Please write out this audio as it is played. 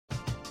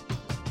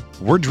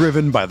We're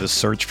driven by the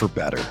search for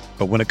better.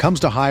 But when it comes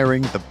to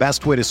hiring, the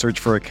best way to search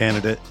for a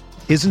candidate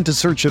isn't to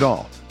search at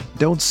all.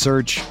 Don't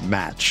search,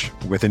 match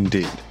with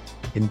Indeed.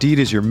 Indeed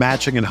is your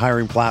matching and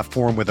hiring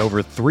platform with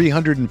over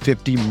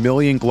 350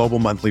 million global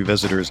monthly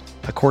visitors,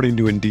 according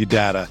to Indeed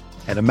data,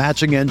 and a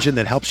matching engine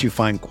that helps you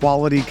find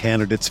quality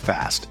candidates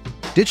fast.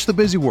 Ditch the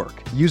busy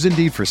work. Use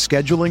Indeed for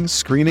scheduling,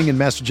 screening, and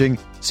messaging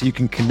so you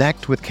can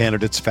connect with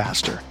candidates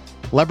faster.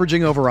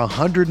 Leveraging over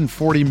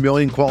 140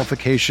 million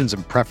qualifications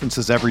and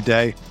preferences every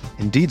day,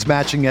 Indeed's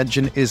matching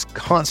engine is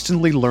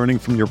constantly learning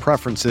from your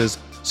preferences,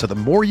 so the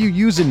more you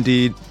use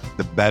Indeed,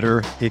 the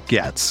better it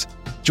gets.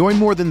 Join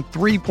more than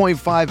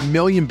 3.5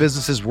 million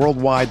businesses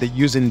worldwide that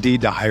use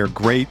Indeed to hire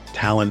great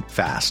talent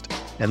fast.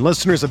 And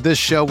listeners of this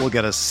show will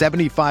get a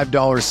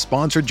 $75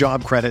 sponsored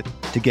job credit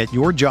to get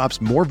your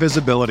jobs more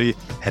visibility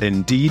at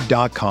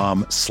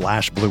Indeed.com/Blue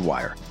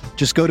Wire.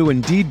 Just go to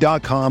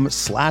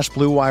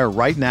Indeed.com/Blue Wire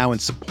right now and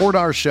support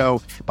our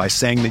show by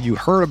saying that you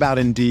heard about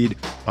Indeed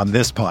on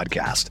this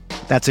podcast.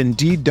 That's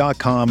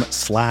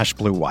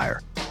Indeed.com/Blue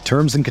Wire.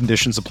 Terms and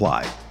conditions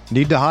apply.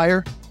 Need to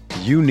hire?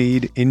 You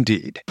need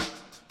Indeed.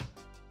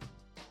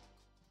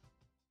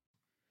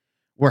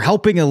 We're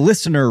helping a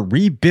listener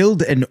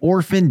rebuild an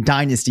orphan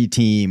dynasty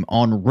team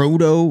on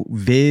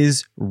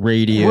RotoViz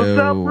Radio. What's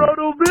up,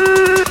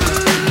 RotoViz?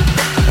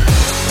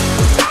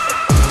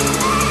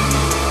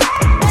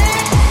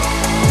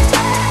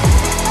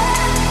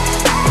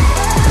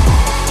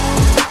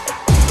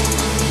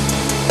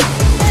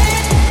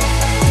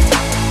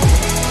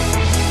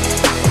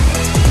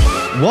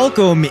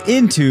 Welcome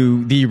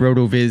into the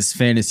RotoViz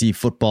Fantasy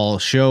Football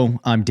Show.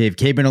 I'm Dave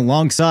Cabin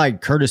alongside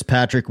Curtis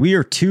Patrick. We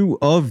are two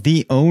of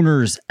the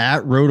owners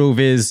at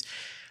RotoViz.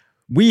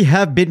 We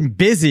have been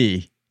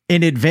busy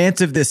in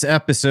advance of this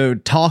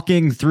episode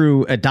talking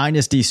through a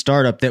dynasty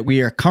startup that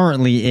we are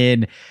currently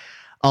in.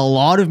 A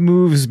lot of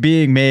moves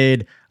being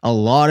made, a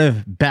lot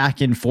of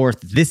back and forth.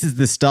 This is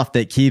the stuff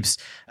that keeps,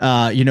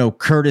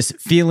 Curtis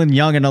feeling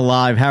young and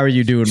alive. How are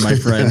you doing, my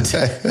friend?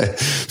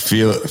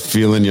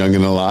 Feeling young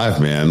and alive,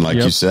 man. Like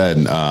you said,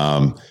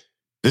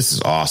 this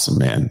is awesome,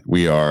 man.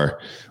 We are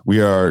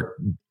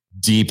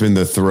deep in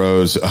the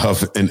throes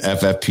of an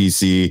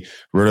FFPC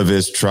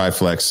RotoViz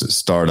Triflex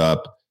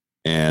startup,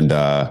 and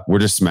we're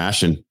just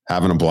smashing,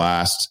 having a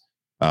blast,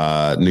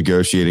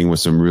 negotiating with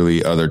some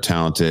really other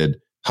talented,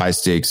 high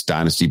stakes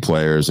dynasty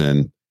players,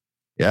 and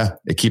yeah,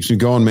 it keeps me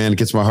going, man. It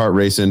gets my heart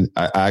racing.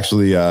 I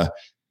actually, I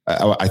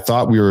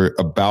thought we were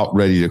about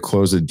ready to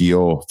close a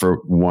deal for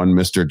one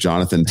Mr.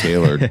 Jonathan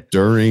Taylor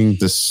during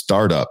the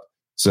startup.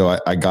 So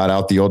I got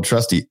out the old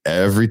trusty.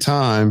 Every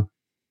time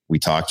we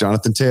talk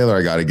Jonathan Taylor,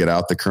 I got to get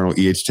out the Colonel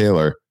E.H.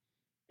 Taylor.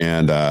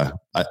 And I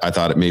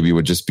thought it maybe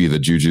would just be the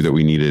juju that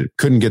we needed.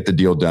 Couldn't get the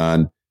deal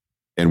done.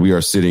 And we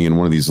are sitting in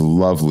one of these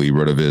lovely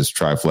RotoViz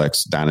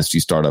Triflex dynasty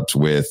startups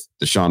with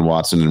Deshaun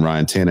Watson and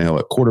Ryan Tannehill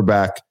at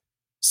quarterback,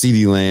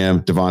 CeeDee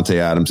Lamb, Devontae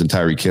Adams, and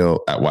Tyreek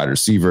Hill at wide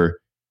receiver,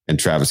 and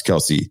Travis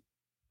Kelce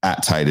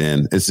at tight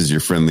end. This is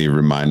your friendly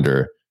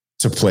reminder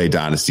to play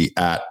Dynasty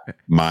at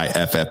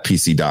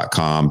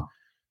myffpc.com,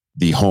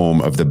 the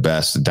home of the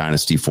best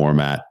Dynasty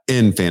format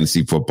in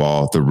fantasy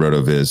football, the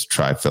RotoViz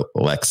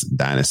Triflex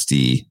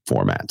Dynasty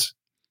format.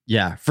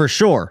 Yeah, for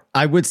sure.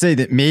 I would say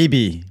that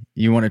maybe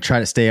you want to try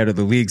to stay out of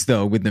the leagues,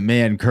 though, with the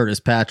man, Curtis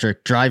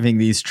Patrick, driving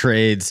these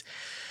trades,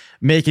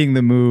 making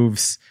the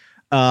moves.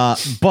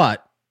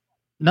 But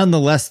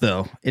nonetheless,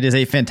 though, it is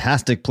a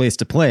fantastic place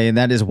to play, and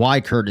that is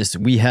why, Curtis,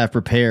 we have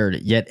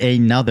prepared yet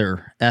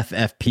another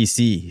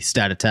FFPC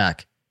stat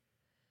attack.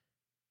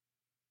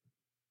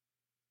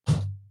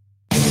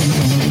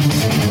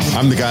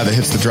 I'm the guy that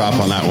hits the drop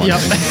on that one.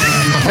 Yep.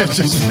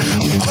 Just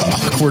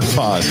awkward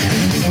pause.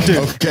 Dude,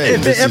 okay,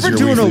 if they ever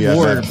do an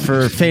award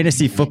for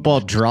fantasy football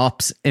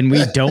drops and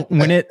we don't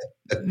win it,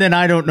 then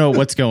I don't know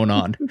what's going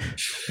on.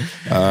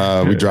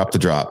 We dropped the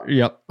drop.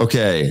 Yep.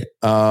 Okay.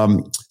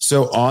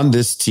 So on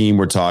this team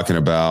we're talking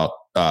about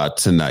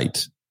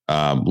tonight,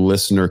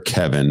 listener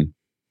Kevin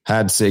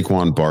had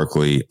Saquon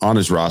Barkley on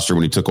his roster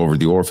when he took over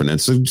the orphan.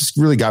 And so it just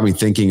really got me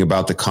thinking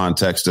about the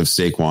context of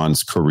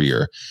Saquon's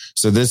career.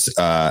 So this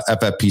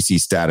FFPC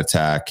stat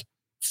attack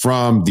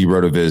from the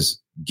RotoViz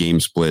Game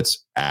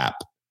Splits app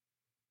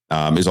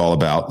is all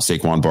about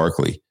Saquon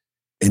Barkley.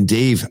 And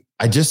Dave,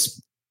 I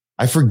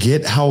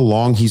forget how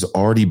long he's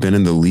already been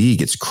in the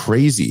league. It's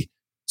crazy.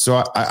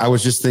 So I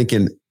was just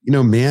thinking,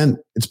 man,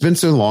 it's been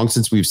so long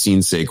since we've seen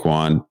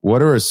Saquon.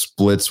 What are his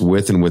splits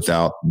with and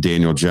without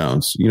Daniel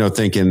Jones?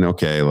 Thinking,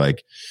 okay,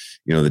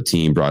 the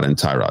team brought in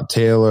Tyrod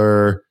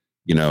Taylor.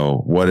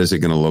 What is it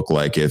going to look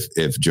like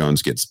if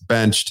Jones gets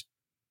benched?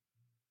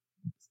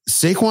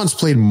 Saquon's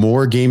played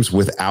more games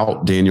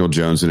without Daniel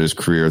Jones in his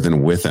career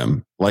than with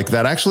him. Like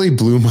that actually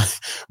blew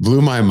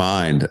my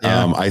mind.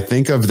 Yeah. I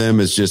think of them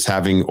as just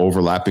having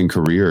overlapping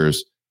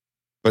careers,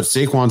 but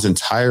Saquon's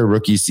entire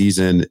rookie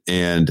season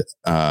and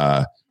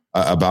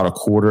about a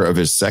quarter of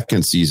his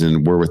second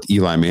season were with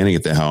Eli Manning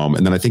at the helm.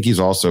 And then I think he's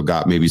also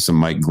got maybe some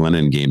Mike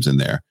Glennon games in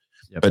there.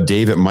 Yep. But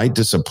Dave, it might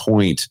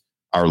disappoint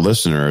our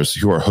listeners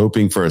who are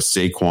hoping for a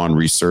Saquon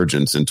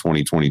resurgence in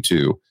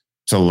 2022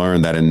 to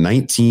learn that in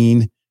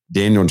 19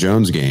 Daniel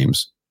Jones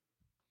games,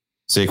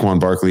 Saquon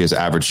Barkley has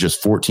averaged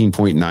just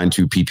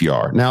 14.92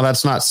 PPR. Now,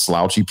 that's not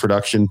slouchy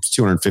production. It's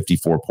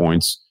 254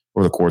 points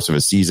over the course of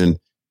a season.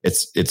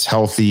 It's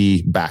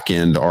healthy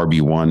back-end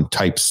RB1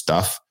 type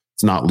stuff.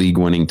 It's not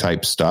league-winning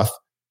type stuff.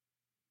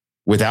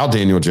 Without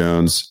Daniel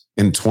Jones,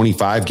 in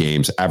 25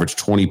 games, averaged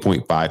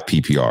 20.5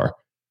 PPR,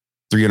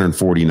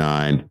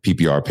 349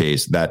 PPR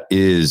pace. That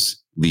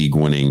is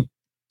league-winning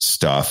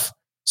stuff.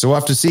 So we'll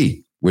have to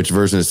see which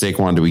version of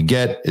Saquon do we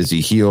get. Is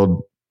he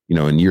healed,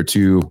 in year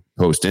 2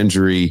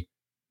 post-injury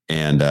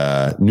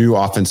and new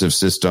offensive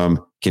system?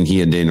 Can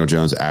he and Daniel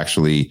Jones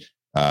actually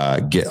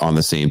get on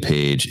the same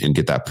page and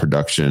get that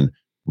production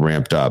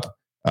ramped up?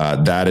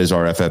 That is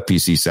our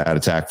FFPC Stat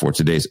Attack for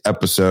today's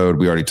episode.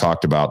 We already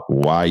talked about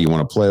why you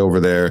want to play over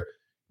there.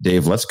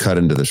 Dave, let's cut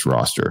into this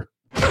roster.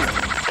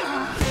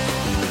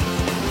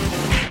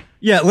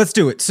 Yeah, let's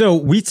do it. So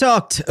we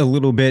talked a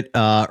little bit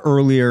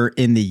earlier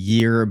in the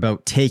year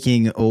about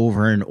taking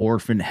over an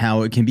orphan,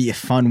 how it can be a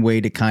fun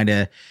way to kind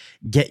of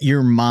get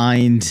your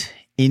mind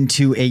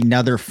into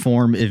another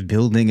form of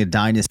building a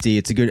dynasty.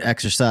 It's a good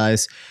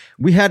exercise.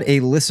 We had a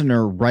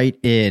listener write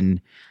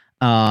in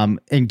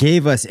and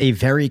gave us a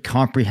very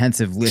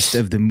comprehensive list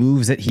of the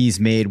moves that he's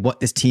made,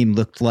 what this team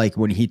looked like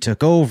when he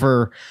took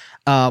over,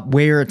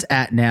 where it's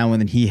at now,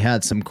 and then he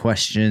had some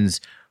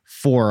questions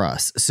for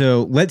us.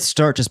 So let's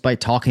start just by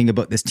talking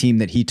about this team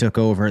that he took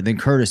over. Then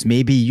Curtis,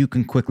 maybe you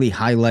can quickly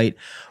highlight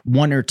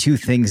one or two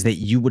things that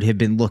you would have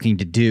been looking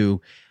to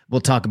do.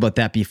 We'll talk about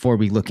that before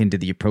we look into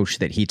the approach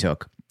that he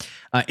took.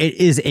 It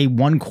is a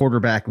 1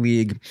 quarterback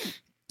league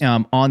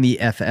on the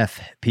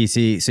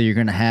FFPC. So you're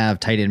going to have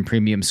tight end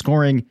premium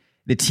scoring.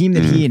 The team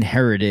that he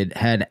inherited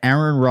had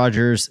Aaron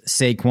Rodgers,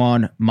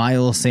 Saquon,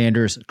 Miles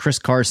Sanders, Chris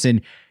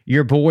Carson,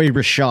 your boy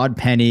Rashad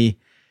Penny,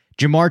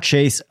 Jamar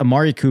Chase,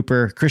 Amari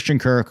Cooper, Christian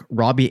Kirk,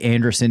 Robbie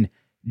Anderson,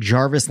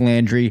 Jarvis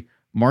Landry,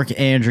 Mark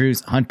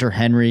Andrews, Hunter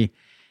Henry,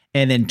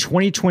 and then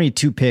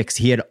 2022 picks.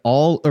 He had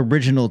all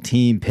original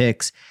team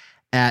picks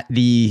at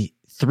the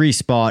 3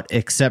 spot,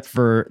 except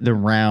for the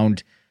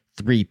round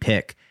 3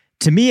 pick.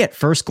 To me, at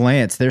first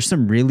glance, there's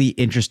some really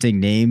interesting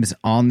names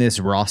on this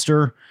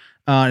roster.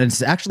 And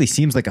it actually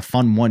seems like a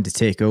fun one to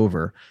take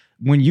over.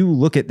 When you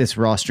look at this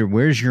roster,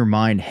 where's your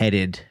mind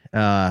headed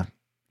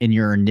in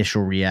your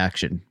initial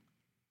reaction?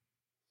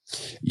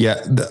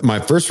 Yeah, my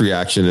first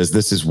reaction is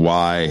this is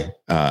why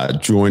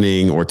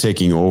joining or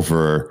taking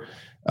over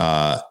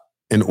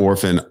an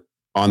orphan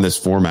on this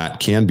format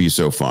can be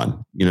so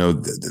fun.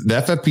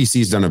 The FFPC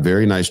has done a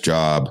very nice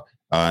job,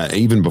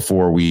 even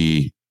before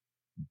we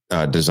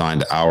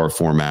designed our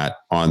format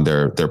on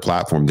their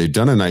platform. They've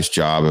done a nice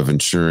job of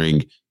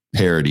ensuring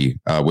parity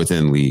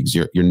within leagues.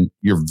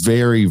 You're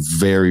very,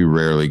 very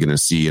rarely going to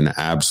see an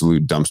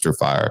absolute dumpster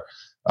fire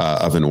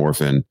of an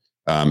orphan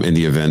in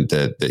the event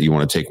that you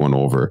want to take one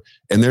over.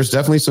 And there's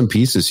definitely some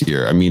pieces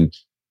here. I mean,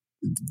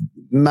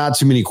 not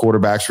too many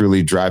quarterbacks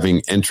really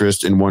driving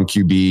interest in 1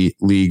 QB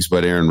leagues,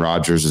 but Aaron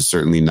Rodgers is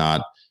certainly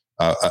not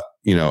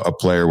a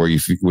player where you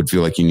would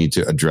feel like you need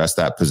to address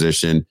that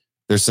position.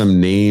 There's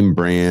some name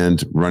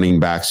brand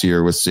running backs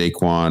here with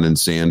Saquon and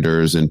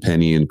Sanders and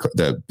Penny, and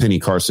the Penny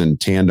Carson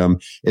tandem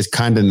is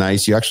kind of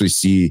nice. You actually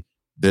see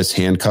this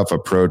handcuff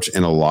approach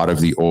in a lot of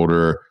the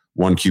older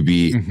 1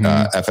 QB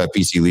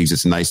FFPC leagues.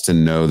 It's nice to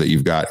know that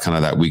you've got kind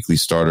of that weekly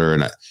starter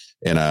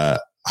and a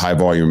high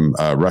volume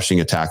rushing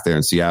attack there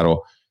in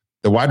Seattle.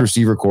 The wide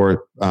receiver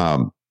core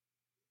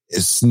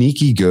is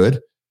sneaky good.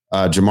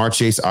 Jamar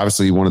Chase,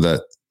 obviously one of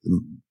the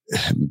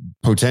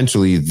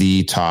potentially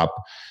the top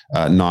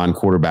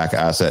non-quarterback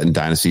asset in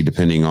Dynasty,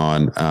 depending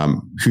on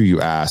who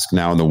you ask.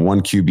 Now, in the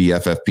 1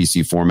 QB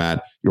FFPC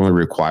format, you're only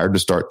required to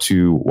start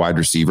 2 wide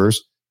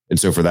receivers. And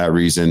so for that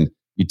reason,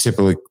 you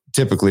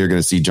typically are going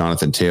to see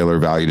Jonathan Taylor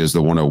valued as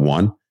the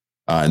 101.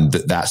 And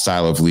that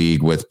style of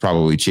league with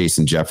probably Chase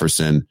and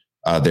Jefferson,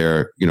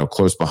 they're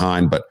close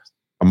behind. But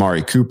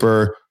Amari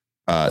Cooper,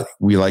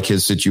 we like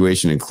his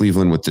situation in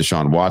Cleveland with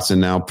Deshaun Watson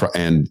now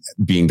and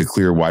being the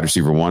clear wide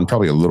receiver 1,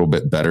 probably a little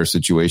bit better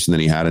situation than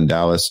he had in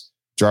Dallas.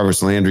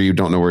 Jarvis Landry, you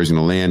don't know where he's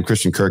going to land.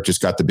 Christian Kirk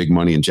just got the big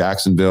money in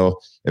Jacksonville.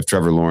 If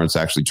Trevor Lawrence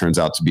actually turns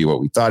out to be what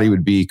we thought he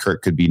would be,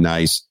 Kirk could be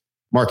nice.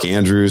 Mark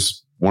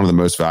Andrews, one of the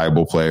most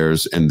valuable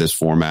players in this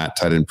format,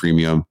 tight end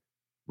premium,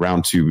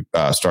 round 2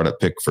 startup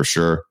pick for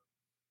sure.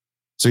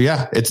 So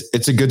yeah,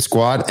 it's a good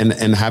squad,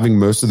 and having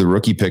most of the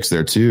rookie picks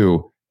there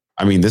too.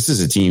 I mean, this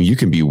is a team you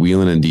can be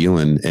wheeling and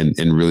dealing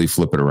and really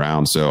flip it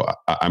around. So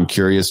I'm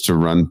curious to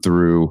run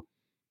through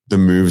the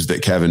moves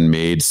that Kevin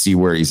made, see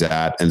where he's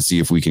at, and see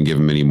if we can give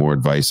him any more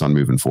advice on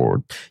moving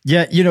forward.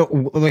 Yeah,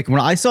 like when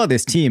I saw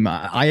this team,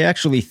 I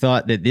actually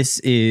thought that this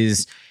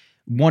is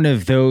one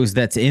of those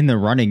that's in the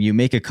running. You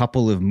make a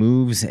couple of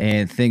moves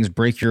and things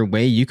break your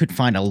way. You could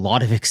find a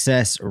lot of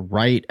success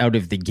right out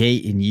of the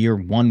gate in year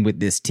 1 with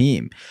this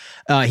team.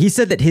 He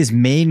said that his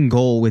main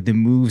goal with the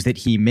moves that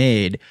he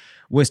made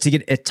was to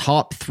get a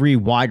top 3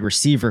 wide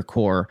receiver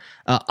core.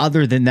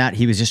 Other than that,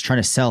 he was just trying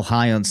to sell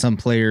high on some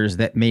players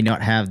that may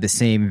not have the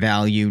same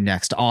value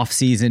next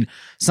offseason.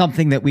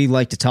 Something that we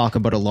like to talk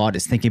about a lot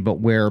is thinking about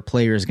where a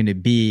player is going to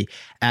be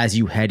as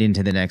you head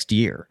into the next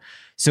year.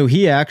 So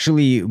he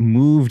actually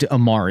moved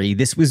Amari.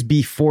 This was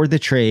before the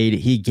trade.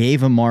 He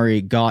gave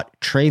Amari, got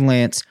Trey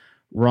Lance,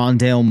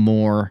 Rondale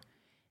Moore,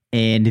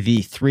 and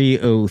the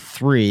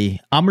 303.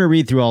 I'm going to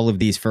read through all of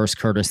these first,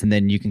 Curtis, and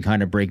then you can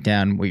kind of break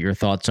down what your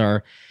thoughts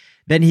are.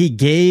 Then he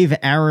gave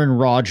Aaron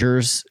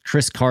Rodgers,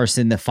 Chris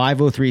Carson, the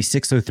 503,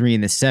 603,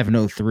 and the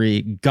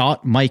 703,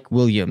 got Mike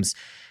Williams.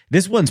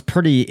 This one's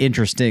pretty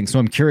interesting, so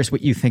I'm curious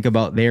what you think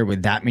about there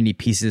with that many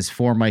pieces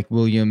for Mike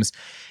Williams.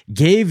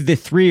 Gave the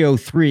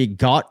 303,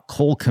 got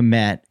Cole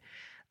Kmet.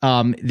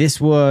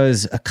 This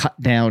was a cut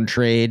down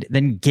trade.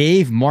 Then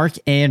gave Mark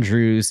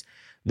Andrews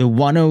the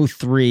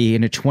 103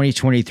 in a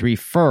 2023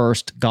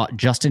 first, got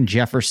Justin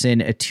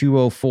Jefferson a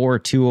 204,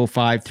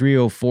 205,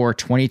 304,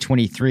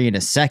 2023 in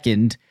a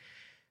second.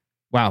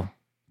 Wow,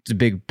 it's a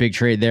big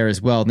trade there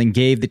as well. Then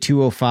gave the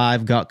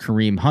 205, got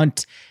Kareem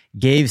Hunt.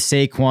 Gave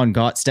Saquon,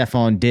 got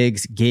Stephon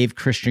Diggs. Gave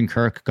Christian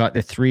Kirk, got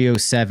the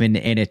 307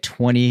 and a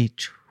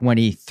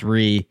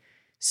 2023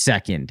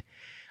 second.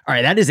 All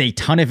right, that is a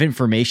ton of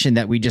information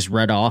that we just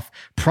read off.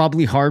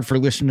 Probably hard for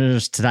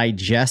listeners to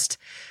digest,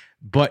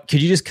 but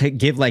could you just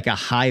give like a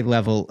high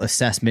level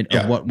assessment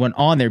of what went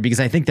on there? Because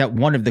I think that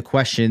one of the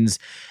questions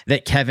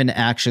that Kevin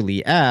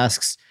actually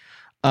asks,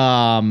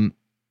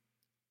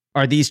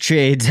 are these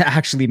trades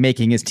actually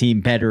making his team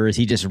better, or is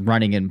he just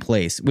running in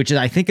place? Which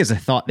I think is a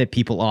thought that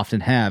people often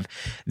have.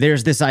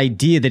 There's this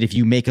idea that if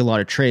you make a lot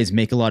of trades,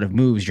 make a lot of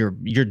moves,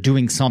 you're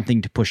doing something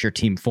to push your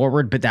team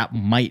forward, but that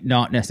might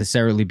not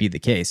necessarily be the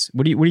case.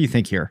 What do you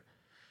think here?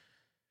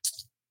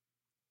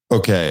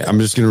 Okay, I'm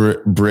just going to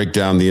break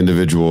down the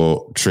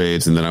individual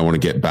trades, and then I want to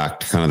get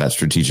back to kind of that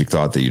strategic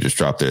thought that you just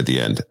dropped there at the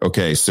end.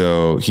 Okay,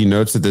 so he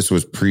notes that this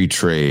was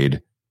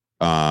pre-trade.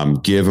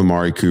 Give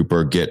Amari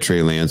Cooper, get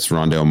Trey Lance,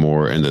 Rondale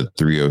Moore, and the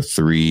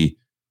 303.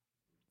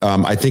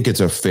 I think it's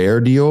a fair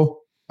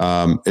deal,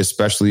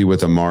 especially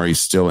with Amari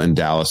still in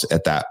Dallas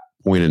at that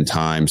point in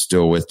time,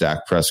 still with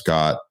Dak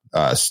Prescott,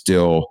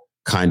 still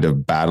kind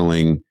of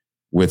battling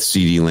with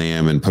CeeDee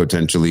Lamb and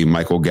potentially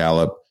Michael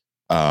Gallup.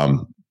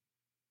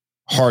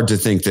 Hard to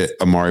think that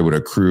Amari would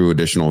accrue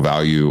additional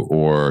value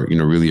or,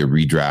 really a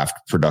redraft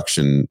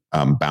production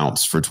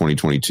bounce for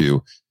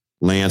 2022.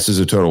 Lance is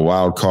a total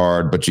wild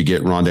card, but you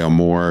get Rondale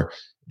Moore,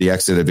 the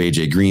exit of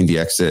AJ Green, the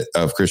exit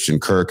of Christian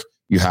Kirk.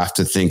 You have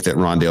to think that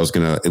Rondale's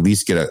going to at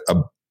least get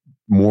a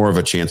more of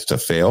a chance to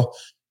fail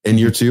in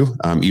year 2,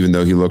 even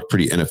though he looked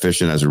pretty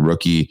inefficient as a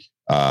rookie.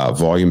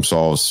 Volume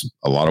solves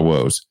a lot of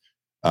woes.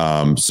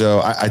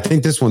 So I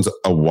think this one's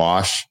a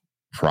wash,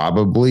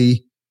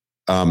 probably.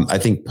 I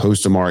think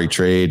post-Amari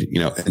trade,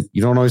 and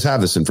you don't always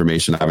have this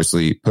information,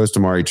 obviously.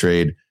 Post-Amari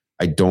trade,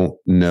 I don't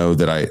know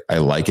that I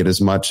like it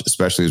as much,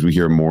 especially as we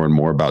hear more and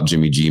more about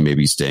Jimmy G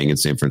maybe staying in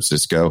San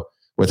Francisco.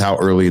 With how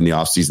early in the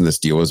offseason this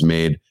deal was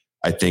made,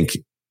 I think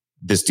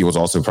this deal was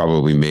also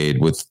probably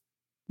made with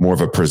more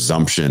of a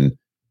presumption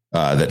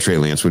that Trey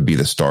Lance would be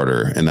the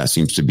starter, and that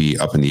seems to be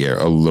up in the air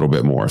a little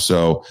bit more.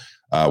 So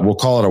we'll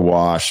call it a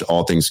wash,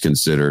 all things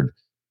considered.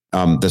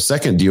 The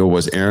second deal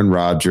was Aaron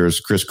Rodgers,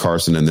 Chris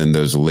Carson, and then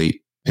those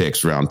late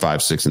picks, round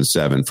 5, 6, and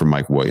 7 from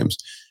Mike Williams.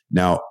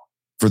 Now,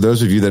 for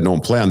those of you that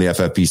don't play on the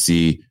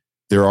FFPC,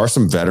 there are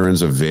some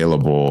veterans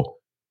available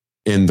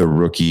in the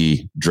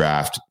rookie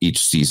draft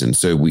each season.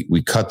 So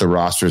we cut the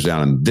rosters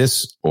down in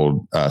this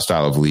old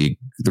style of league.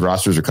 The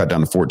rosters are cut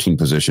down to 14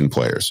 position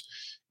players.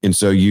 And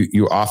so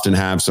you often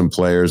have some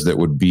players that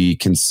would be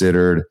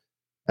considered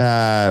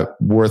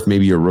worth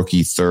maybe a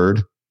rookie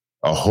third,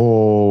 a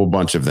whole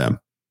bunch of them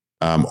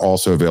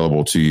also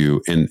available to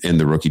you in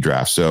the rookie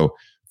draft. So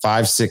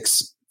 5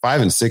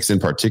 and 6 in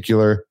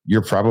particular,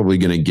 you're probably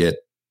going to get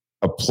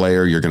a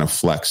player you're going to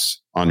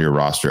flex on your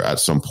roster at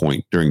some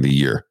point during the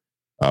year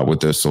with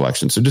those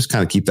selections. So just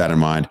kind of keep that in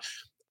mind.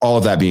 All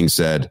of that being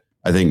said,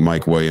 I think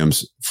Mike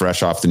Williams,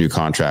 fresh off the new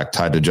contract,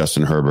 tied to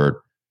Justin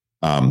Herbert.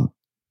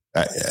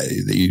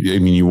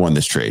 You won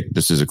this trade.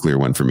 This is a clear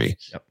win for me.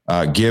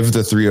 Yep. Give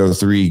the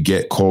 303,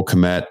 get Cole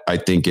Kmet. I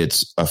think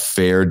it's a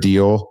fair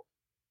deal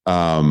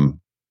in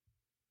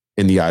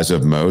the eyes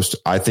of most.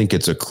 I think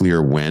it's a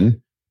clear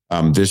win.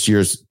 This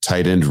year's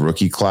tight end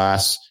rookie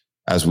class,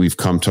 as we've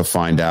come to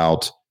find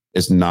out,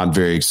 is not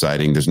very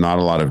exciting. There's not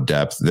a lot of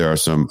depth. There are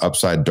some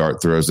upside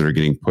dart throws that are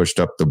getting pushed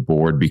up the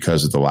board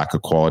because of the lack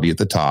of quality at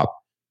the top.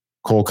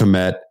 Cole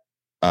Kmet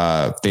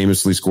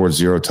famously scored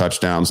 0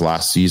 touchdowns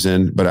last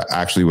season, but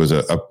actually was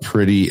a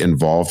pretty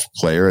involved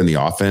player in the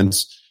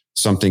offense.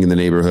 Something in the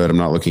neighborhood, I'm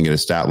not looking at a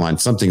stat line,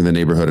 something in the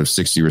neighborhood of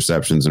 60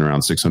 receptions and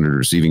around 600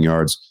 receiving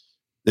yards.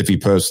 If he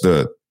posts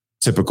the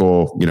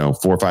typical,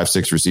 4, 5,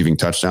 6 receiving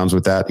touchdowns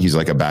with that, he's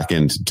like a back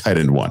end tight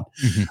end 1.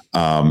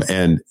 Mm-hmm.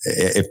 And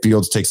if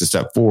Fields takes a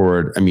step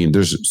forward,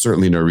 there's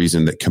certainly no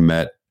reason that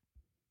Kmet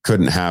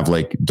couldn't have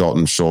like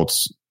Dalton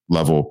Schultz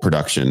level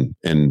production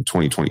in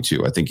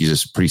 2022. I think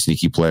he's a pretty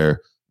sneaky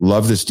player.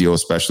 Love this deal,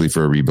 especially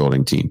for a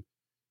rebuilding team.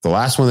 The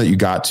last one that you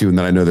got to, and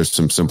then I know there's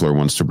some simpler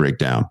ones to break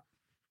down.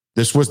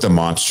 This was the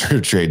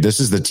monster trade. This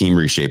is the team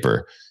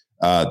reshaper.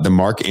 The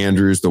Mark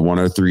Andrews, the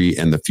 103,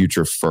 and the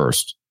future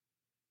first,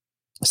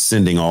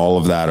 sending all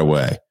of that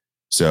away.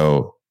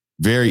 So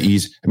very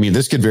easy. I mean,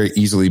 this could very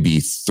easily be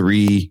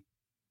three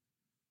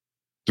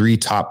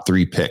top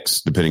 3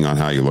 picks, depending on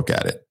how you look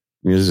at it.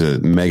 I mean, this is a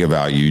mega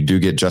value. You do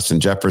get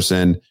Justin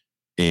Jefferson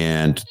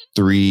and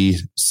 3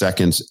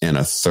 seconds and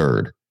a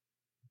third.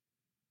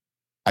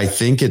 I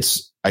think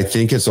it's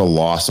a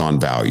loss on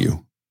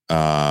value.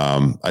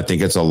 I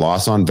think it's a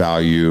loss on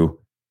value.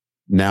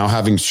 Now,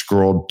 having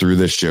scrolled through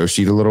the show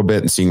sheet a little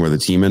bit and seeing where the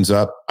team ends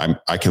up,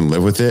 I can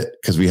live with it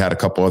because we had a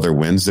couple other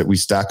wins that we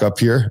stack up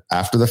here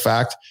after the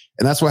fact.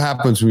 And that's what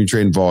happens when you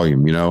trade in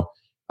volume.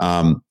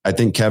 I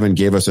think Kevin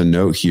gave us a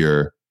note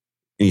here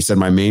and he said,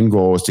 my main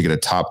goal is to get a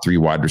top 3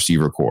 wide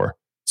receiver core.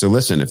 So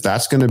listen, if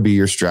that's going to be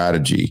your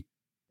strategy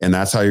and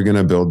that's how you're going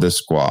to build this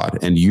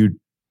squad, and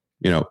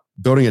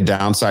building a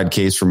downside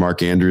case for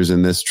Mark Andrews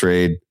in this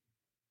trade,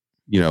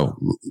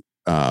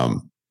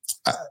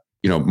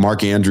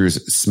 Mark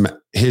Andrews,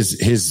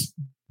 his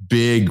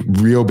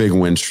real big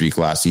win streak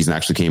last season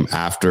actually came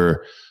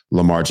after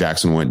Lamar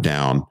Jackson went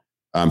down.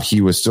 He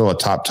was still a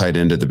top tight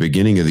end at the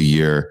beginning of the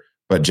year,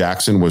 but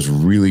Jackson was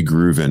really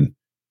grooving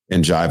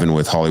and jiving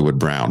with Hollywood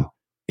Brown.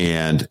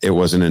 And it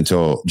wasn't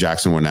until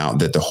Jackson went out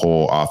that the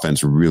whole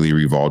offense really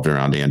revolved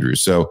around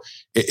Andrews. So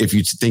if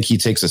you think he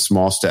takes a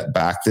small step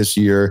back this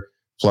year,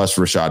 plus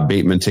Rashad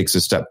Bateman takes a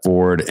step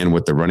forward, and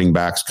with the running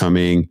backs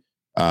coming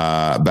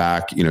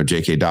back,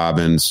 J.K.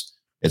 Dobbins,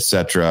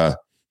 etc.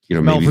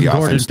 Maybe Melvin the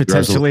Gordon offense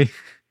potentially.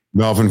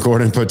 Melvin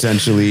Gordon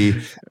potentially.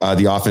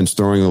 The offense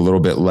throwing a little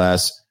bit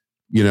less.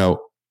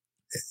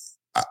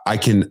 I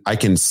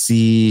can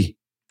see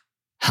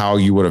how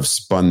you would have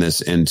spun this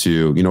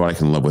into. I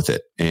can live with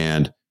it,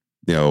 and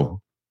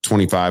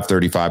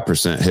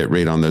 25-35% hit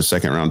rate on those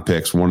second round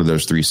picks. One of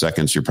those 3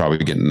 seconds, you're probably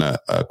getting a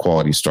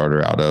quality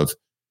starter out of.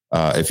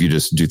 If you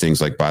just do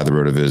things like buy the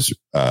RotoViz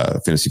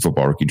fantasy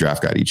football rookie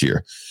draft guide each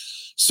year.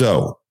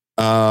 So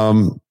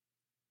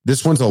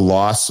this one's a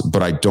loss,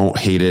 but I don't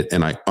hate it,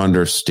 and I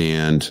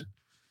understand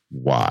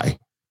why.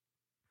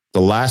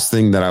 The last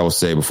thing that I will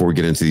say before we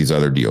get into these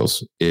other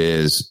deals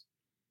is,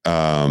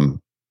 I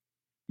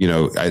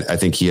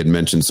think he had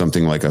mentioned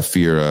something like a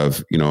fear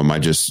of, am I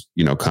just,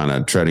 kind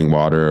of treading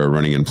water or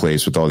running in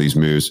place with all these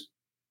moves?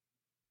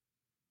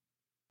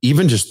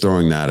 Even just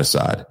throwing that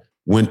aside,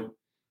 when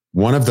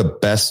one of the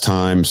best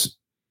times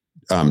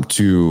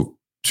to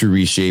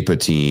reshape a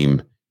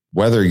team,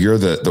 whether you're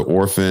the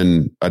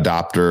orphan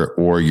adopter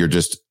or you're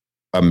just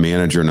a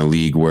manager in a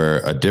league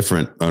where a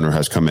different owner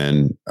has come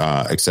in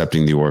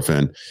accepting the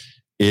orphan,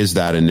 is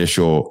that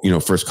initial,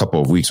 first couple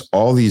of weeks.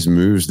 All these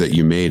moves that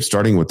you made,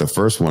 starting with the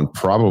first one,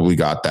 probably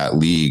got that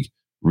league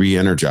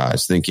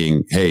re-energized,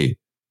 thinking, hey,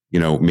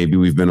 maybe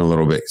we've been a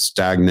little bit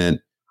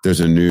stagnant. There's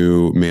a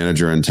new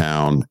manager in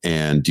town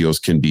and deals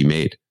can be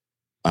made.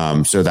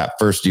 So that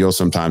first deal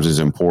sometimes is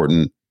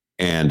important.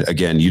 And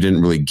again, you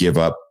didn't really give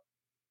up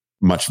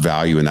much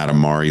value in that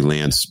Amari,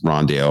 Lance,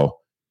 Rondale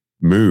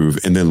move.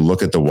 And then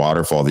look at the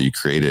waterfall that you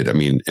created. I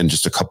mean, in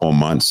just a couple of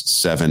months,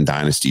 7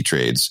 dynasty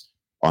trades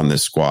on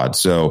this squad.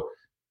 So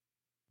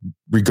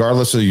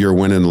regardless of your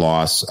win and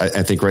loss,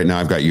 I think right now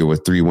I've got you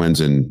with 3 wins,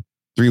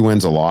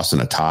 a loss,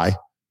 and a tie.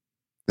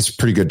 It's a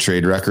pretty good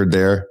trade record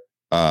there.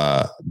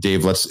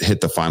 Dave, let's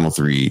hit the final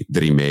 3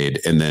 that he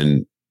made and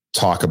then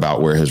talk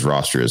about where his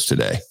roster is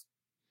today.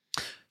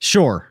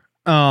 Sure.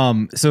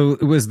 So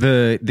it was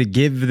the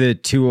give the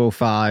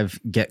 205,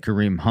 get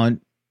Kareem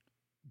Hunt,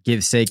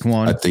 give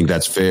Saquon. I think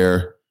that's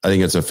fair. I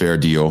think it's a fair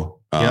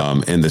deal.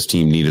 And this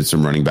team needed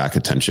some running back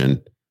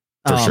attention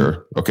for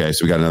sure. Okay.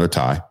 So we got another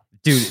tie.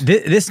 Dude,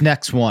 this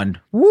next one,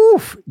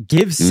 woof,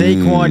 give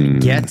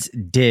Saquon, get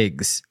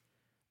Diggs.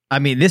 I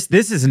mean, this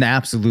is an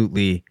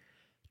absolutely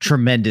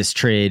tremendous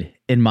trade,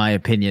 in my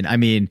opinion. I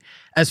mean,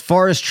 as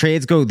far as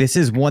trades go, this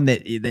is one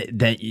that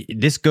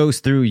this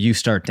goes through, you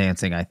start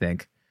dancing, I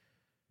think.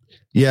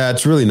 Yeah,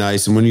 it's really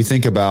nice. And when you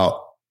think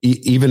about,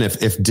 even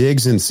if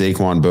Diggs and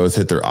Saquon both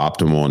hit their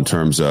optimal in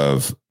terms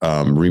of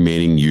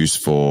remaining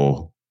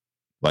useful,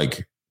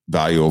 like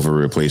value over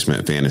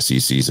replacement fantasy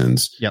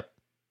seasons. Yep.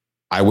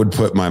 I would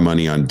put my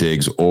money on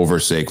Diggs over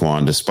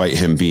Saquon, despite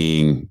him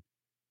being,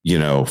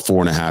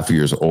 4.5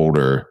 years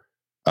older.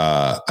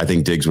 I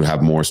think Diggs would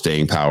have more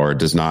staying power.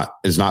 Is not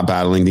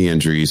battling the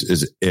injuries,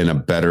 is in a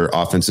better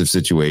offensive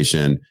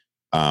situation,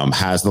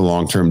 has the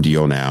long-term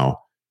deal now.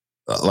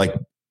 I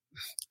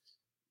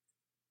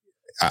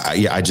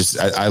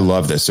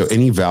love this. So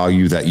any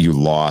value that you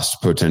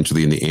lost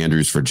potentially in the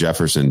Andrews for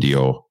Jefferson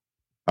deal,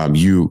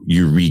 you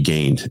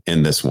regained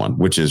in this one,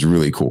 which is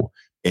really cool.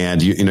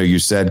 And you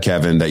said,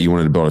 Kevin, that you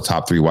wanted to build a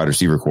top 3 wide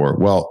receiver core.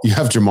 Well, you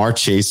have Jamar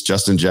Chase,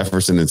 Justin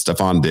Jefferson, and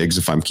Stephon Diggs,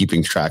 if I'm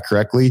keeping track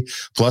correctly,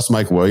 plus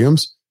Mike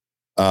Williams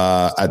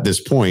at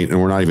this point,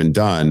 and we're not even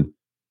done.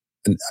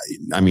 And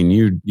I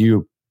mean,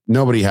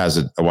 nobody has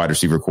a wide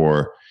receiver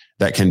core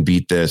that can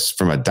beat this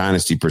from a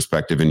dynasty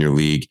perspective in your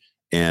league.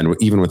 And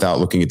even without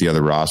looking at the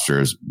other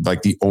rosters,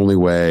 like the only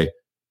way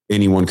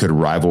anyone could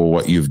rival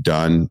what you've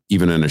done,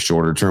 even in a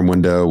shorter term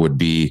window, would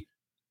be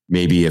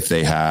maybe if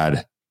they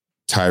had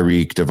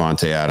Tyreek,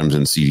 Devontae Adams,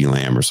 and CeeDee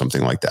Lamb or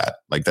something like that.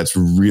 Like that's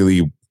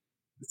really,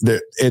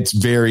 it's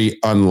very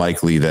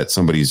unlikely that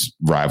somebody's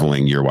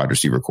rivaling your wide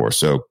receiver core.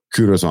 So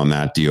kudos on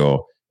that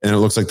deal. And it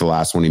looks like the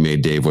last one he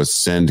made, Dave, was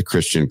send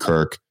Christian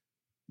Kirk,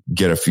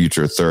 get a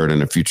future third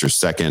and a future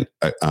second.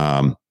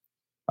 I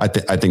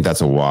think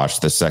that's a wash.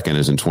 The second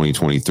is in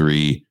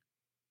 2023.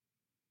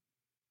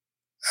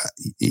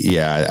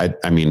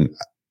 I mean,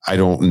 I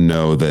don't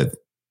know that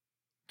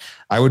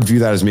I would view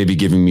that as maybe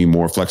giving me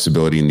more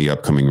flexibility in the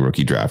upcoming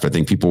rookie draft. I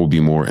think people will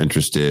be more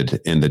interested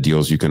in the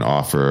deals you can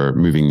offer,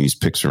 moving these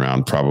picks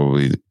around.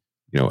 Probably,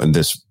 in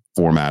this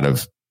format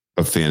of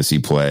fantasy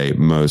play,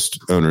 most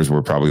owners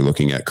were probably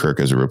looking at Kirk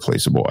as a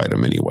replaceable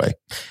item anyway.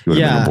 He would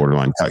have been a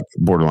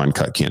borderline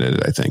cut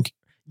candidate, I think.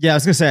 Yeah, I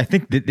was going to say, I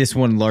think that this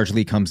one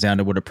largely comes down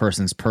to what a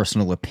person's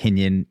personal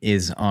opinion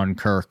is on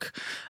Kirk.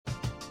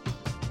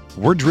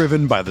 We're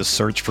driven by the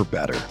search for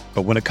better.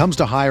 But when it comes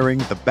to hiring,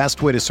 the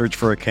best way to search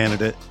for a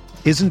candidate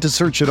isn't to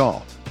search at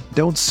all.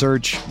 Don't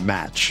search,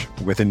 match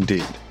with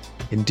Indeed.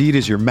 Indeed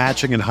is your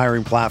matching and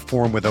hiring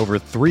platform with over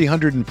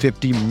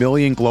 350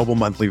 million global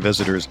monthly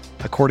visitors,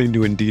 according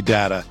to Indeed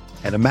data,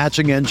 and a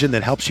matching engine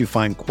that helps you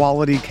find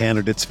quality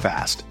candidates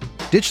fast.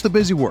 Ditch the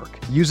busy work.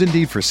 Use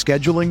Indeed for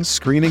scheduling,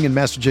 screening, and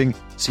messaging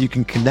so you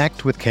can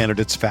connect with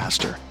candidates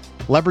faster.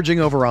 Leveraging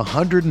over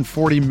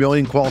 140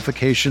 million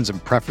qualifications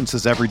and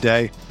preferences every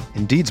day,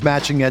 Indeed's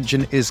matching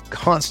engine is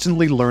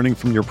constantly learning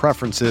from your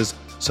preferences,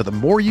 so the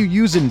more you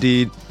use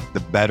Indeed, the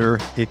better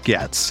it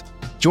gets.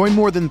 Join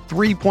more than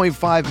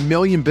 3.5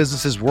 million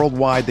businesses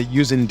worldwide that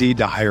use Indeed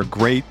to hire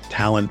great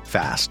talent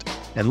fast.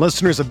 And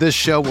listeners of this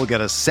show will get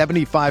a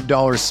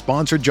 $75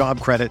 sponsored job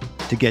credit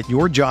to get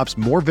your jobs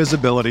more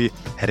visibility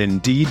at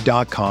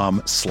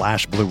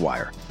Indeed.com/Blue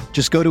Wire.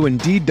 Just go to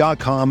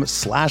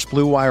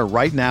Indeed.com/Blue Wire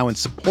right now and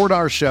support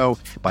our show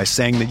by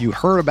saying that you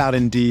heard about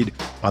Indeed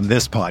on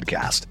this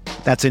podcast.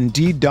 That's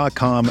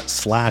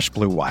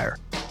Indeed.com/Blue Wire.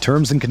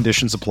 Terms and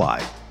conditions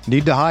apply.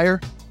 Need to hire?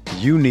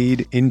 You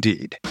need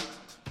Indeed.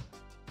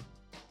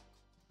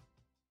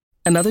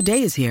 Another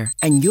day is here,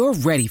 and you're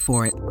ready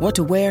for it. What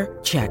to wear?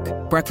 Check.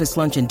 Breakfast,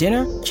 lunch, and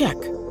dinner? Check.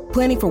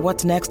 Planning for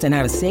what's next and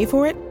how to save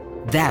for it?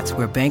 That's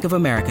where Bank of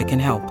America can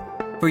help.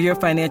 For your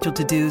financial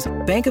to-dos,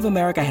 Bank of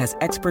America has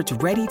experts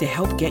ready to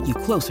help get you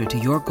closer to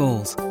your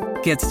goals.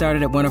 Get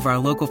started at one of our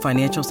local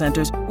financial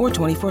centers or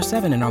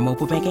 24/7 in our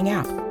mobile banking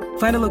app.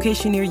 Find a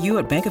location near you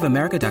at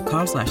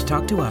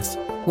bankofamerica.com/talktous.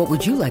 What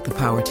would you like the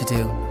power to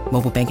do?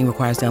 Mobile banking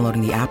requires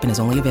downloading the app and is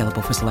only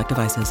available for select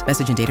devices.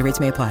 Message and data rates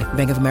may apply.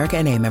 Bank of America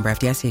NA, member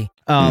FDIC.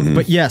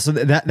 But yeah, so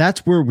that's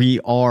where we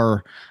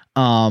are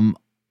on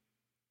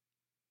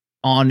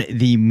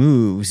the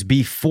moves.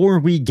 Before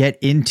we get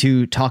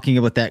into talking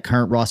about that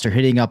current roster,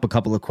 hitting up a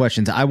couple of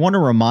questions, I want to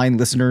remind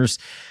listeners,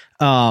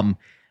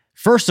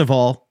 first of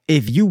all,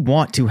 if you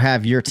want to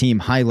have your team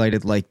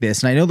highlighted like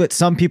this, and I know that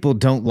some people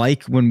don't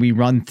like when we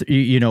run,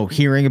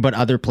 hearing about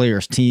other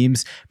players'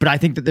 teams, but I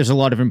think that there's a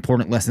lot of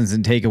important lessons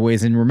and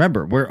takeaways. And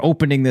remember, we're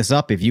opening this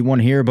up. If you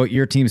want to hear about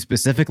your team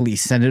specifically,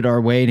 send it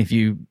our way. And if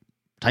you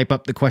type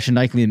up the question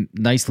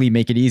nicely,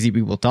 make it easy,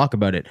 we will talk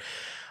about it.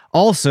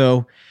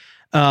 Also,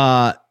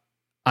 I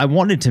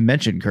wanted to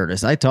mention,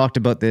 Curtis, I talked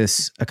about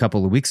this a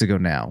couple of weeks ago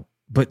now,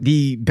 but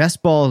the best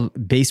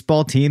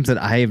baseball teams that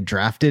I have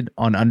drafted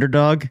on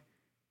Underdog,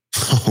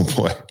 oh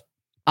boy,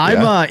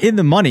 I'm in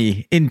the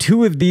money in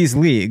two of these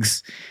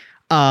leagues.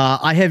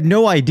 I have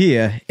no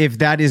idea if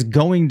that is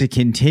going to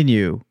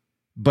continue,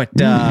 but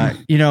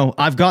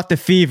I've got the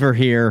fever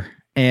here,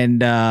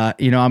 and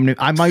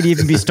I might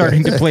even be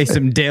starting to play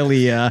some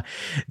daily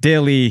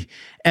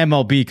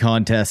MLB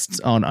contests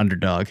on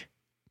Underdog.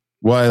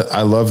 Well,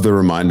 I love the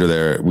reminder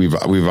there. We've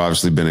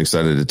obviously been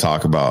excited to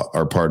talk about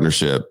our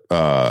partnership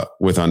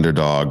with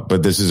Underdog,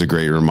 but this is a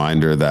great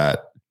reminder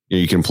that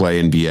you can play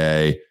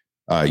NBA.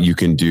 You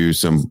can do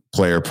some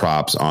player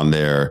props on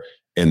there.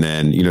 And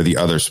then, the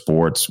other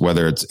sports,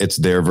 whether it's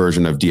their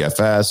version of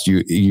DFS,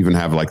 you even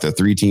have like the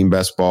 3-team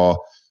best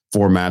ball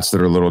formats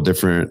that are a little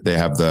different. They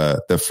have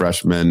the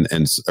freshmen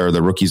or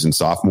the rookies and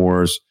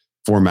sophomores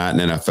format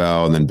in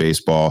NFL, and then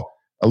baseball,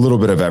 a little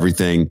bit of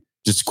everything.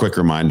 Just a quick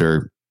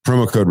reminder,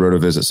 promo code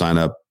RotoViz at sign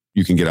up.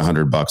 You can get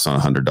 $100 on a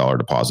 $100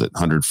 deposit,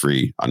 100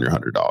 free on your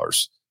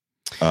 $100.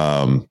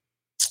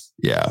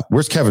 Yeah.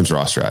 Where's Kevin's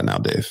roster at now,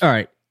 Dave? All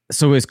right.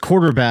 So his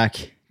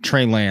quarterback,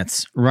 Trey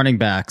Lance, running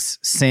backs,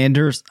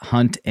 Sanders,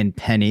 Hunt, and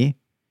Penny.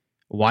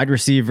 Wide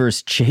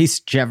receivers,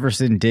 Chase,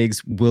 Jefferson,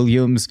 Diggs,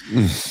 Williams,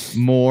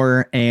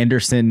 Moore,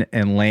 Anderson,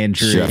 and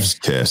Landry. Chef's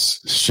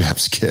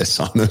kiss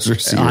on those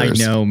receivers.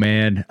 I know,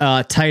 man.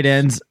 Tight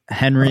ends,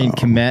 Henry and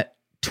Kmet.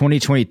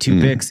 2022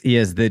 picks. He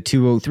has the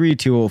 203,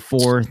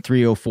 204,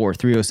 304,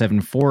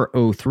 307,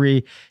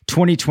 403,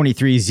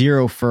 2023,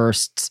 0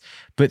 firsts,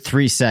 but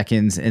 3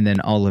 seconds, and then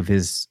all of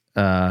his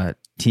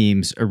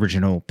team's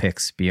original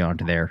picks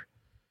beyond there.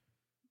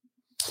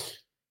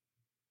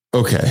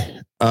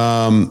 Okay.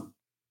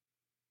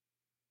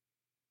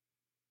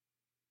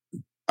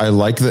 I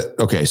like the,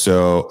 okay.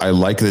 So I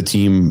like the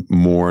team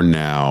more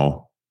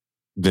now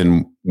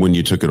than when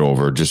you took it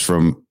over, just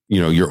from,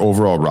 your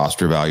overall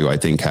roster value, I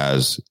think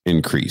has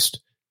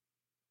increased.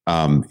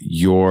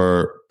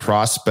 Your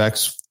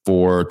prospects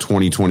for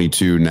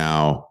 2022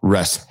 now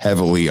rest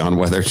heavily on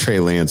whether Trey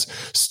Lance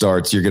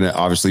starts. You're going to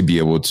obviously be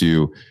able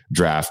to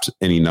draft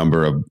any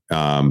number of,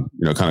 kind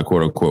of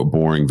quote unquote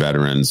boring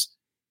veterans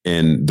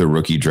in the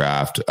rookie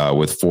draft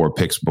with 4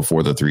 picks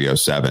before the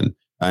 307.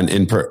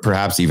 And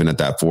perhaps even at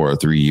that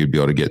 403, you'd be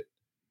able to get,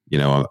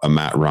 a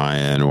Matt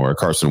Ryan or a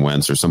Carson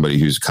Wentz or somebody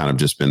who's kind of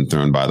just been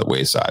thrown by the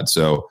wayside.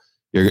 So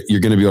you're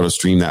going to be able to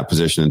stream that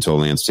position until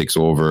Lance takes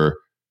over.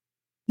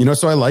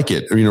 So I like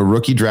it.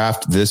 Rookie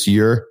draft this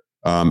year,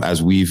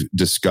 as we've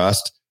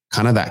discussed,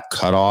 kind of that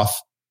cutoff.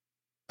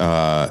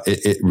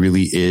 It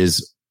really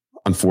is,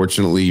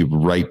 unfortunately,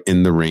 right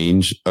in the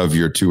range of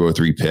your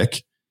 203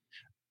 pick.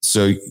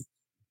 So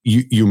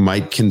you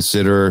might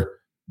consider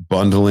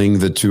bundling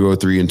the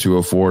 203 and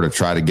 204 to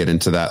try to get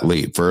into that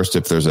late first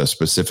if there's a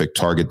specific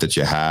target that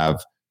you have.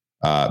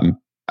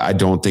 I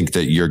don't think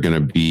that you're going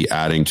to be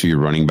adding to your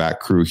running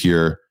back crew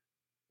here.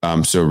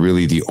 So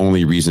really the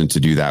only reason to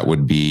do that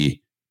would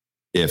be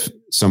if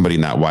somebody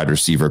in that wide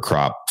receiver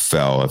crop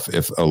fell,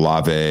 if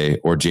Olave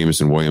or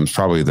Jameson Williams,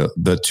 probably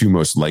the two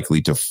most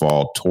likely to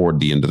fall toward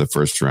the end of the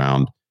first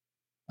round.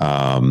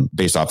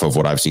 Based off of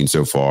what I've seen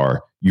so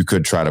far, you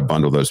could try to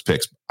bundle those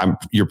picks.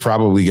 You're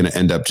probably going to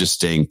end up just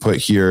staying put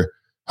here,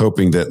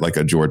 hoping that like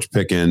a George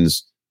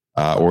Pickens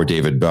or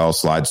David Bell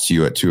slides to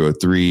you at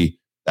 203.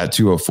 At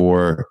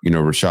 204,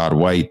 Rachaad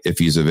White, if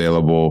he's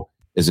available,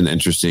 is an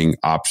interesting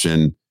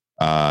option.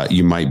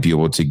 You might be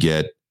able to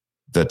get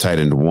the tight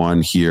end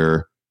 1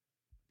 here.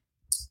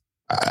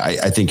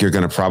 I think you're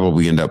going to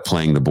probably end up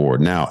playing the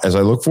board. Now, as I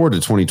look forward to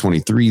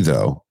 2023,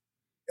 though,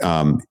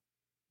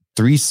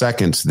 3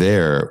 seconds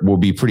there will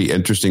be pretty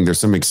interesting. There's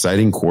some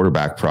exciting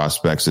quarterback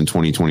prospects in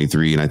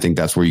 2023. And I think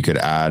that's where you could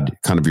add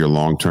kind of your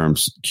long-term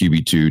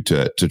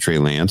QB2 to Trey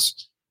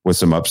Lance with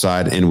some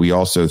upside. And we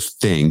also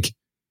think,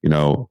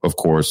 of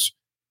course,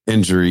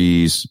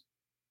 injuries,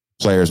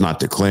 players not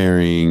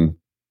declaring,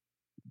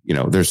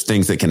 there's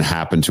things that can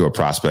happen to a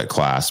prospect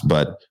class.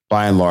 But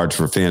by and large,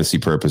 for fantasy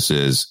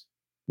purposes,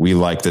 we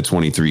like the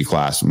 23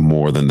 class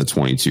more than the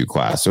 22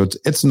 class. So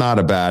it's not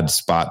a bad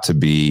spot to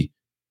be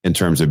in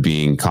terms of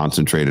being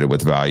concentrated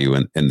with value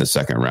in the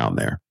second round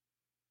there.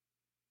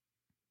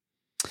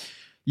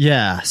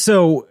 Yeah.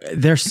 So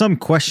there's some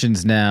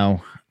questions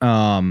now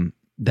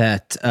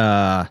that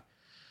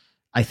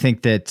I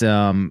think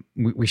that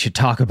we should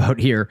talk about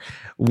here.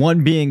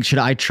 One being, should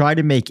I try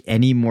to make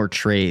any more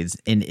trades?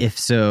 And if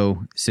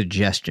so,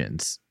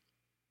 suggestions.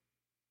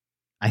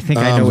 I think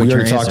I know what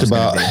your answer is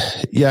going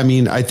to be. Yeah,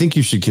 I think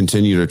you should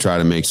continue to try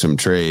to make some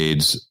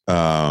trades.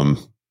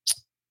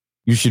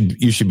 You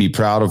should be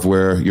proud of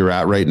where you're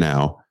at right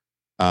now.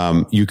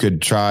 You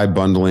could try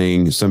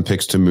bundling some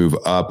picks to move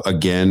up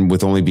again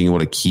with only being able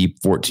to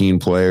keep 14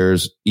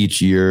 players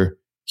each year.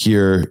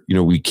 Here,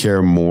 we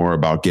care more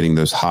about getting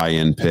those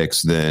high-end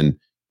picks than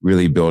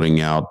really building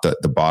out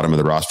the bottom of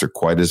the roster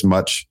quite as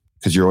much,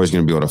 because you're always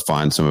going to be able to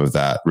find some of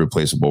that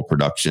replaceable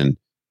production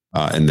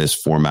in this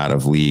format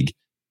of league.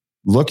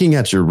 Looking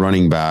at your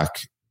running back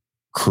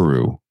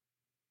crew,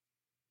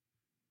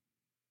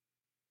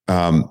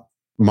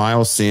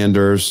 Miles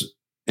Sanders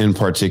in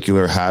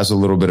particular has a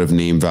little bit of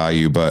name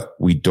value, but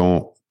we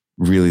don't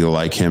really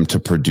like him to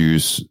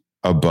produce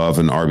above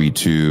an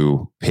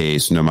RB2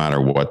 pace no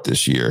matter what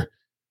this year.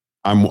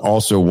 I'm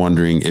also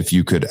wondering if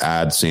you could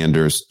add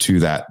Sanders to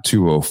that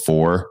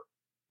 204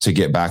 to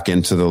get back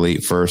into the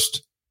late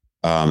first.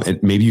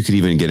 Maybe you could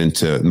even get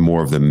into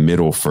more of the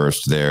middle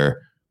first there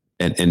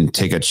and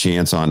take a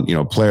chance on,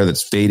 a player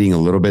that's fading a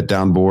little bit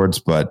down boards,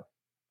 but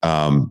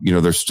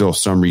there's still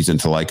some reason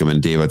to like him.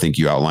 And Dave, I think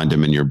you outlined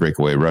him in your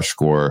breakaway rush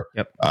score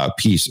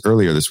piece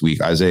earlier this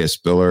week. Isaiah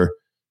Spiller,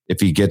 if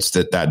he gets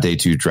that day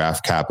 2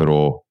 draft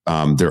capital,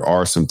 there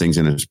are some things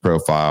in his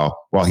profile.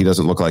 While he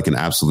doesn't look like an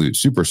absolute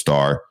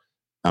superstar,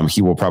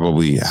 he will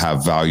probably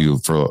have value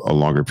for a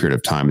longer period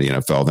of time in the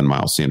NFL than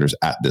Miles Sanders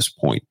at this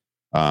point.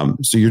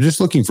 So you're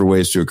just looking for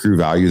ways to accrue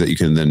value that you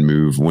can then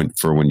move when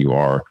you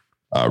are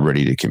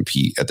ready to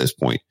compete at this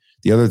point.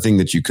 The other thing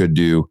that you could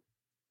do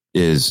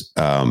is,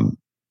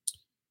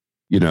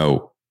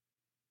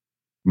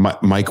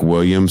 Mike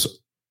Williams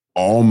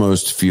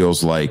almost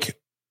feels like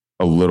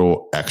a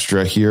little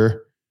extra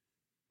here.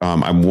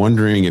 I'm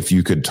wondering if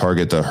you could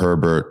target the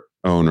Herbert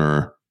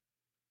owner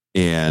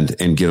and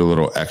get a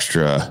little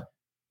extra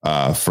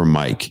for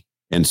Mike.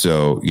 And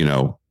so,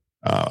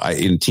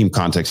 in team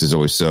context is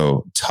always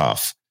so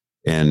tough,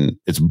 and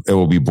it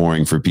will be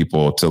boring for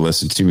people to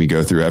listen to me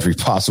go through every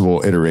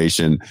possible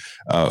iteration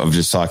of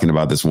just talking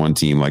about this one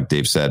team, like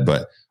Dave said.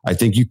 But I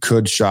think you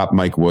could shop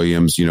Mike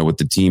Williams, with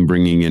the team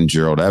bringing in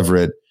Gerald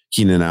Everett,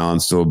 Keenan Allen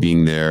still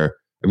being there.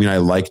 I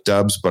like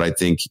Dubs, but I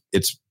think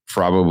it's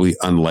probably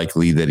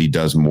unlikely that he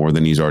does more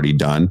than he's already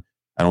done.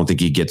 I don't think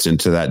he gets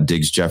into that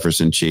Diggs,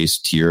 Jefferson, Chase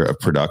tier of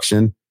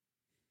production.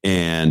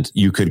 And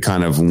you could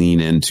kind of lean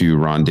into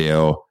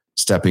Rondale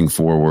stepping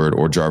forward,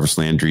 or Jarvis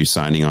Landry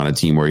signing on a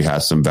team where he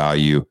has some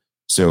value.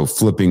 So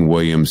flipping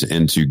Williams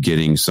into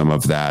getting some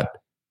of that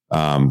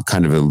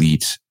kind of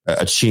elite,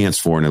 a chance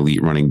for an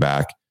elite running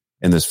back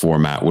in this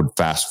format would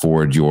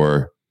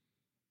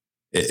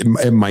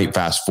it might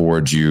fast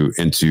forward you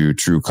into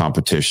true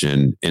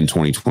competition in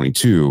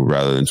 2022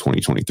 rather than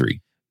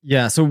 2023.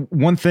 Yeah. So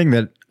one thing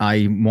that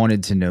I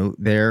wanted to note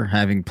there,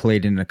 having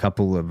played in a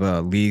couple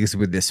of leagues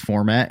with this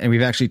format, and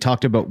we've actually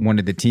talked about one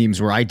of the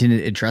teams where I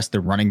didn't address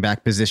the running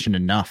back position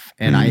enough.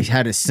 And I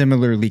had a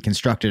similarly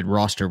constructed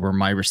roster where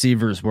my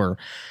receivers were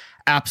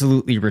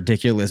absolutely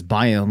ridiculous,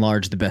 by and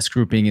large, the best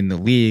grouping in the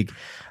league.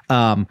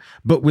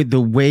 But with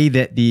the way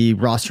that the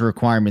roster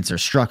requirements are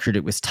structured,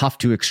 it was tough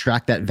to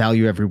extract that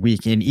value every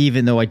week. And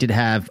even though I did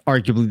have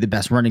arguably the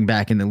best running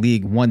back in the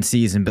league one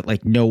season, but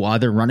like no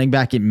other running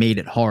back, it made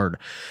it hard.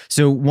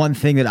 So one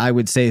thing that I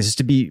would say is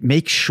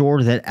make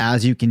sure that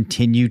as you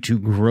continue to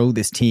grow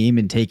this team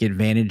and take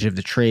advantage of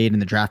the trade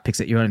and the draft picks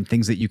that you have and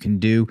things that you can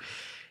do,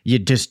 you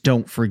just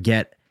don't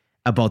forget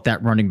about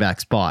that running back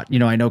spot. You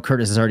know, I know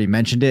Curtis has already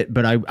mentioned it,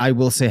 but I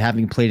will say,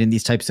 having played in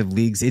these types of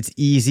leagues, it's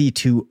easy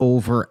to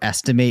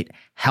overestimate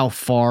how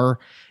far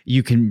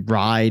you can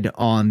ride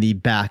on the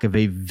back of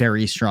a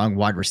very strong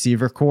wide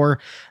receiver core.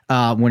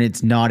 When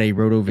it's not a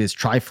RotoViz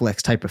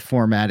Triflex type of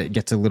format, it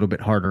gets a little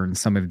bit harder in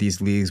some of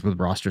these leagues with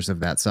rosters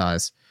of that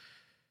size.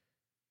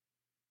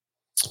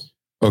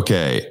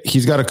 Okay,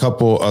 he's got a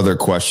couple other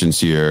questions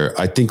here.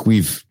 I think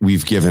we've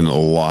given a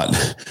lot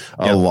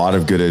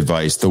of good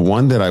advice. The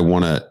one that I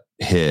want to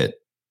hit,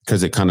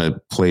 because it kind of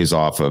plays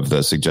off of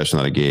the suggestion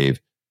that I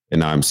gave,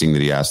 and now I'm seeing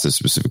that he asked this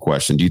specific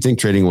question. Do you think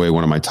trading away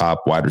one of my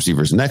top wide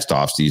receivers next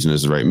offseason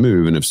is the right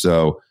move? And if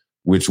so,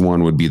 which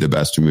one would be the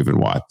best to move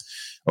and why?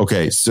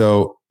 Okay,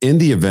 so in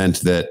the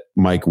event that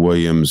Mike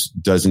Williams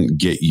doesn't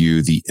get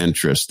you the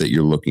interest that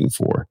you're looking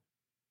for,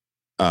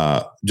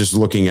 just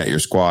looking at your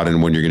squad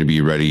and when you're going to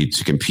be ready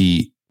to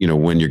compete, you know,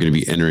 when you're going to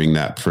be entering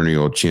that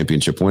perennial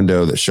championship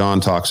window that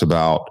Sean talks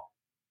about,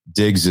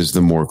 Diggs is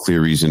the more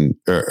clear reason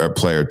or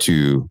player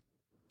to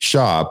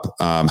shop,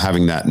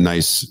 having that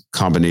nice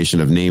combination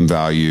of name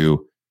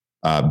value,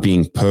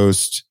 being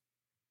post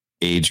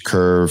age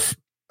curve,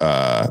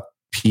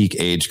 peak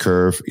age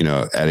curve, you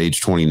know, at age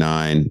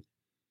 29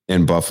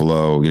 in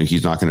Buffalo. You know,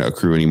 he's not going to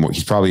accrue anymore.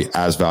 He's probably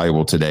as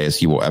valuable today as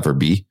he will ever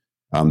be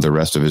the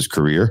rest of his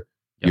career.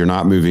 Yep. You're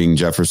not moving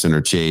Jefferson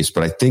or Chase,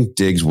 but I think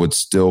Diggs would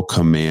still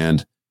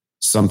command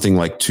something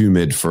like 2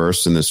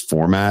 mid-firsts in this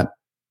format.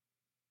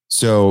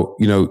 So,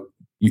 you know,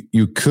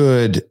 you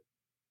could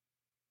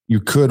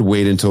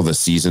wait until the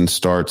season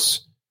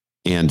starts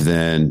and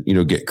then, you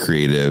know, get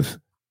creative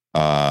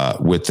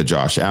with the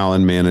Josh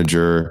Allen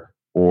manager,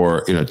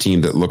 or, you know, a team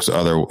that looks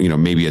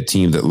maybe a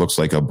team that looks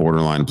like a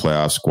borderline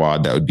playoff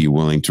squad that would be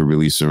willing to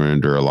really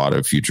surrender a lot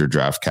of future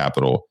draft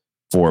capital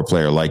for a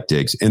player like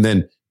Diggs. And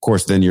then, of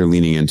course, then you're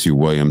leaning into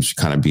Williams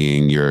kind of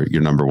being your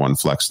number one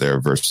flex there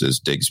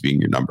versus Diggs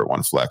being your number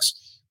one flex.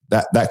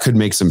 That could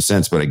make some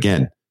sense. But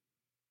again,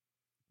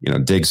 you know,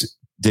 Diggs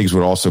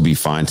would also be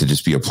fine to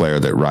just be a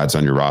player that rides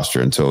on your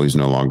roster until he's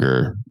no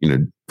longer, you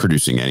know,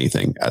 producing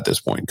anything at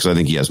this point. Because I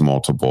think he has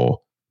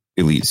multiple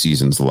elite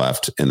seasons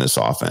left in this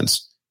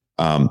offense.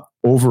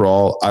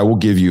 Overall, I will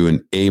give you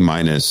an A-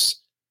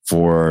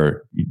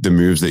 for the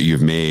moves that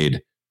you've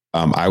made.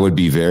 I would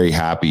be very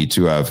happy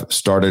to have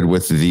started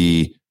with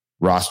the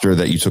roster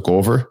that you took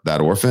over,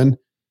 that orphan,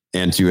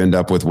 and to end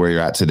up with where you're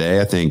at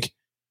today. I think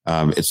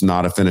it's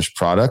not a finished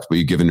product, but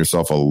you've given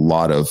yourself a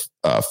lot of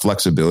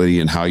flexibility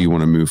in how you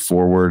want to move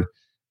forward.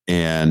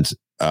 And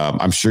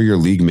I'm sure your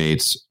league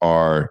mates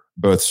are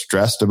both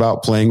stressed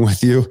about playing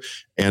with you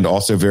and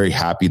also very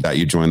happy that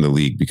you joined the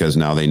league, because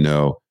now they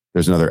know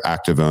there's another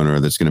active owner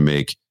that's going to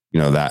make, you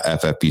know, that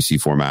FFPC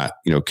format,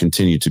 you know,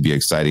 continue to be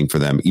exciting for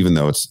them, even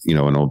though it's, you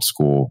know, an old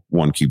school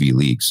 1 QB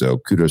league. So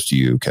kudos to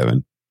you,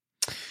 Kevin.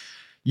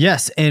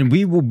 Yes, and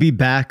we will be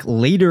back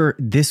later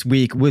this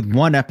week with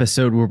one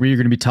episode where we're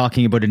going to be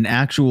talking about an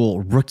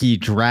actual rookie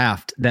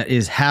draft that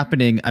is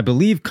happening, I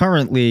believe,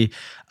 currently.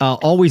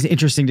 Always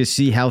interesting to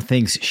see how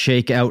things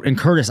shake out. And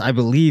Curtis, I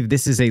believe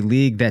this is a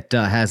league that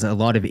has a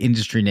lot of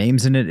industry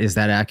names in it. Is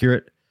that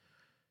accurate?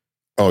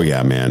 Oh,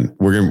 yeah, man.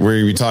 We're going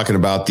to be talking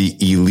about the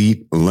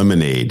Elite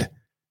Lemonade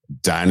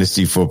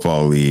Dynasty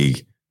Football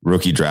League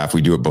rookie draft.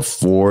 We do it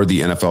before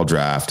the NFL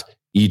draft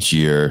each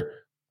year.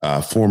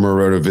 Former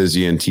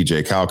RotoVizian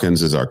TJ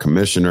Calkins is our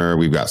commissioner.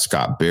 We've got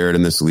Scott Barrett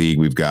in this league.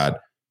 We've got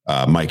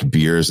Mike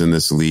Beers in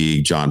this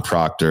league. John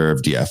Proctor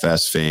of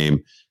DFS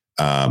fame.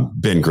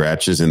 Ben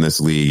Gretsch is in this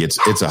league.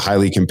 It's a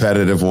highly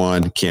competitive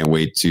one. Can't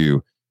wait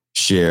to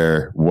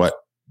share what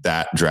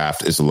that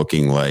draft is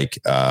looking like.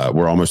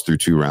 We're almost through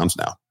 2 rounds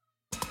now.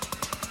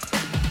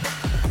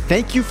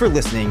 Thank you for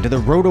listening to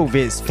the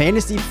RotoViz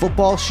Fantasy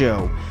Football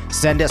Show.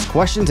 Send us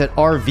questions at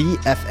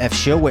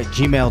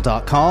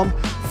rvffshow@gmail.com.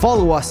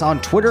 Follow us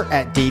on Twitter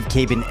at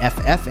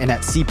DaveCabinFF and at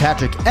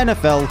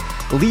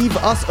CPatrickNFL. Leave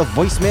us a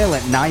voicemail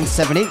at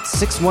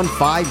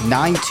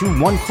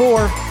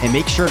 978-615-9214 and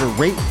make sure to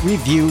rate,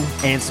 review,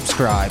 and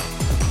subscribe.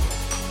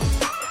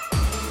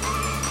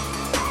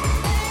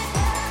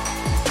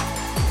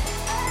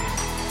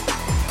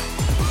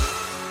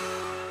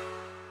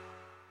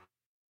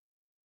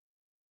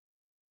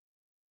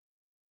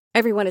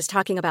 Everyone is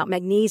talking about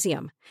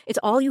magnesium. It's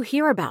all you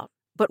hear about.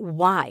 But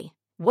why?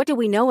 What do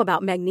we know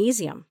about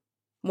magnesium?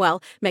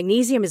 Well,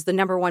 magnesium is the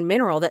number one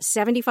mineral that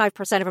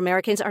 75% of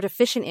Americans are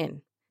deficient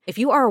in. If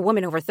you are a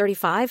woman over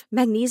 35,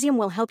 magnesium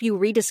will help you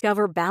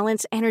rediscover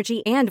balance,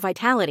 energy, and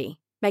vitality.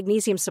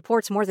 Magnesium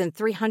supports more than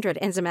 300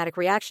 enzymatic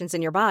reactions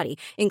in your body,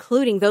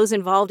 including those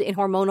involved in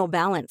hormonal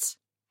balance.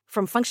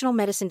 From functional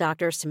medicine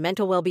doctors to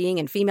mental well-being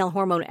and female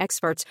hormone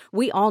experts,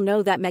 we all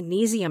know that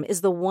magnesium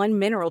is the one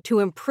mineral to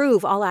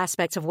improve all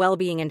aspects of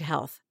well-being and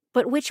health.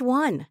 But which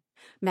one?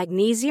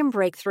 Magnesium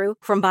Breakthrough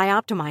from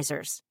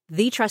Bioptimizers,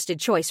 the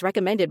trusted choice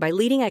recommended by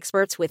leading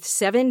experts with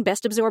 7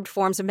 best-absorbed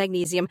forms of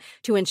magnesium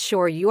to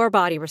ensure your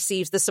body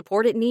receives the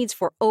support it needs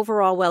for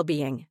overall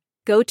well-being.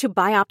 Go to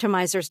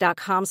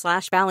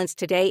bioptimizers.com/balance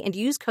today and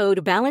use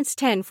code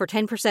BALANCE10 for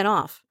 10%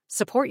 off.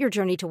 Support your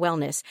journey to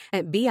wellness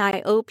at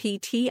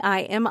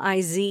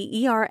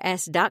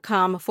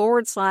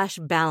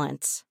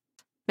bioptimizers.com/balance.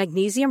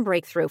 Magnesium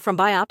Breakthrough from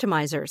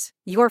Bioptimizers,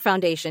 your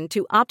foundation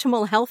to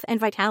optimal health and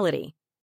vitality.